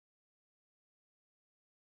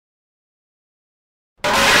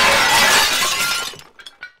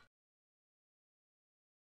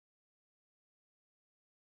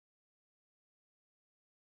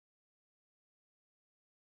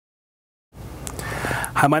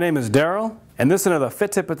Hi, my name is Daryl, and this is another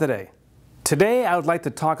Fit Tip of Today. Today, I would like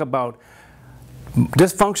to talk about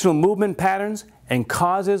dysfunctional movement patterns and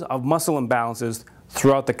causes of muscle imbalances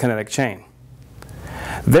throughout the kinetic chain.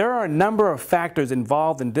 There are a number of factors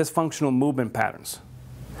involved in dysfunctional movement patterns.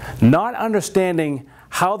 Not understanding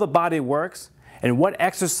how the body works and what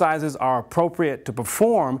exercises are appropriate to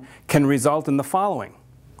perform can result in the following: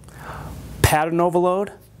 pattern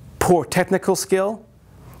overload, poor technical skill,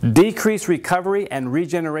 decreased recovery and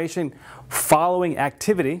regeneration following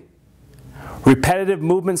activity, repetitive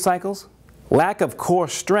movement cycles, lack of core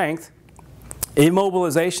strength,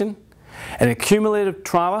 immobilization, and accumulative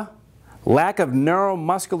trauma, lack of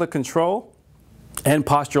neuromuscular control, and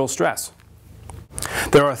postural stress.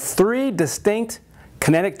 There are three distinct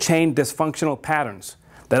kinetic chain dysfunctional patterns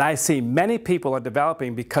that I see many people are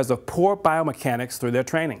developing because of poor biomechanics through their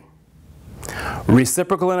training: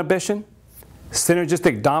 reciprocal inhibition,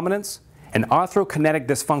 synergistic dominance, and arthrokinetic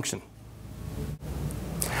dysfunction.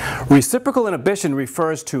 Reciprocal inhibition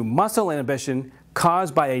refers to muscle inhibition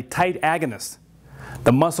caused by a tight agonist,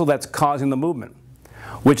 the muscle that's causing the movement,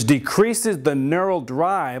 which decreases the neural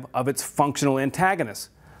drive of its functional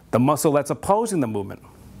antagonist, the muscle that's opposing the movement.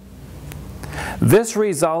 This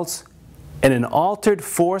results in an altered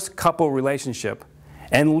force-couple relationship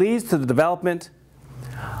and leads to the development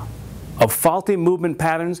of faulty movement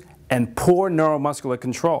patterns and poor neuromuscular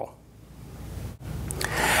control.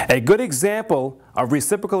 A good example of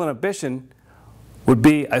reciprocal inhibition would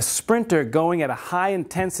be a sprinter going at a high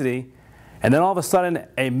intensity, and then all of a sudden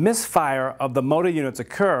a misfire of the motor units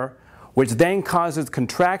occur, which then causes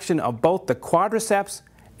contraction of both the quadriceps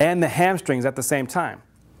and the hamstrings at the same time.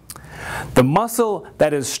 The muscle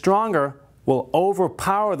that is stronger will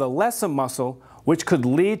overpower the lesser muscle, which could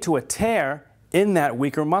lead to a tear in that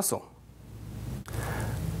weaker muscle.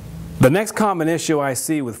 The next common issue I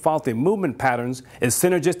see with faulty movement patterns is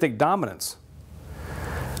synergistic dominance.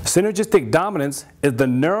 Synergistic dominance is the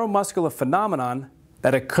neuromuscular phenomenon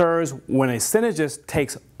that occurs when a synergist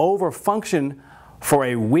takes over function for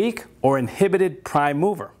a weak or inhibited prime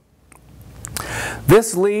mover.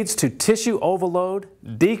 This leads to tissue overload,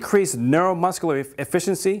 decreased neuromuscular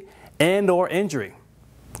efficiency, and/or injury.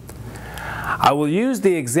 I will use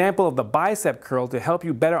the example of the bicep curl to help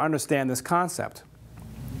you better understand this concept.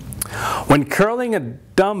 When curling a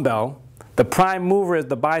dumbbell, the prime mover is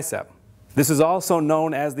the bicep. This is also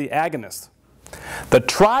known as the agonist. The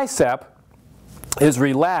tricep is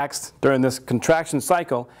relaxed during this contraction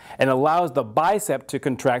cycle and allows the bicep to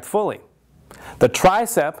contract fully. The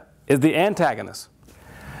tricep is the antagonist.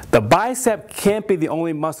 The bicep can't be the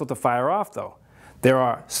only muscle to fire off, though. There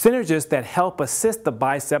are synergists that help assist the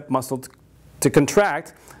bicep muscle to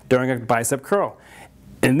contract during a bicep curl.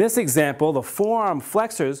 In this example, the forearm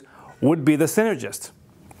flexors would be the synergist.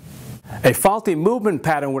 A faulty movement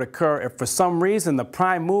pattern would occur if for some reason the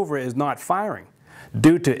prime mover is not firing,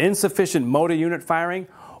 due to insufficient motor unit firing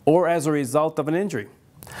or as a result of an injury.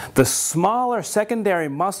 The smaller secondary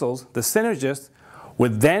muscles, the synergist,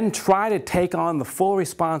 would then try to take on the full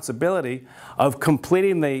responsibility of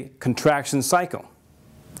completing the contraction cycle.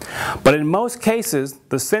 But in most cases,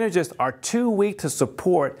 the synergists are too weak to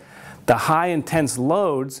support the high intense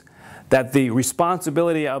loads that the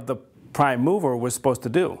responsibility of the prime mover was supposed to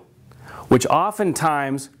do, which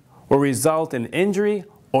oftentimes will result in injury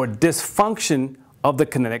or dysfunction of the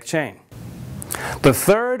kinetic chain. The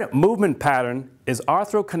third movement pattern is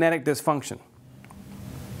arthrokinetic dysfunction.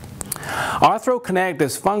 Arthrokinetic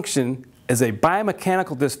dysfunction is a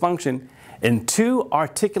biomechanical dysfunction in two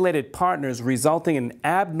articulated partners resulting in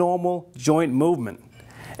abnormal joint movement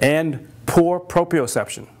and poor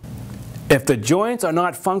proprioception. If the joints are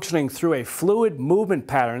not functioning through a fluid movement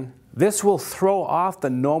pattern, this will throw off the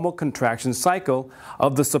normal contraction cycle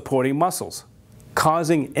of the supporting muscles,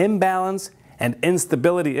 causing imbalance and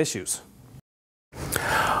instability issues.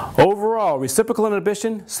 Overall, reciprocal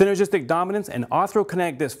inhibition, synergistic dominance, and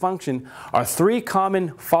arthrokinetic dysfunction are three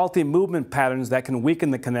common faulty movement patterns that can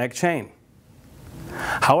weaken the kinetic chain.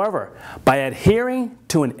 However, by adhering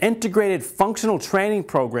to an integrated functional training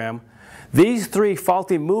program, these three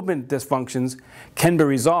faulty movement dysfunctions can be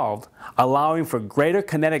resolved, allowing for greater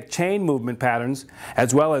kinetic chain movement patterns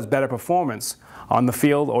as well as better performance on the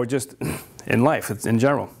field or just in life in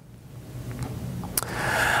general.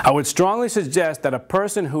 I would strongly suggest that a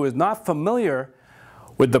person who is not familiar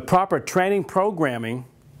with the proper training programming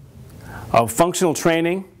of functional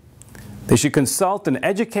training, they should consult an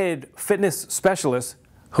educated fitness specialist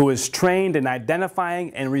who is trained in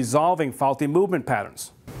identifying and resolving faulty movement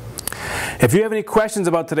patterns. If you have any questions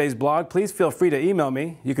about today's blog, please feel free to email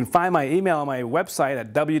me. You can find my email on my website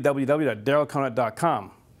at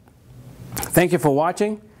www.darylconant.com. Thank you for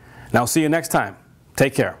watching, and I'll see you next time.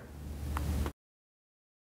 Take care.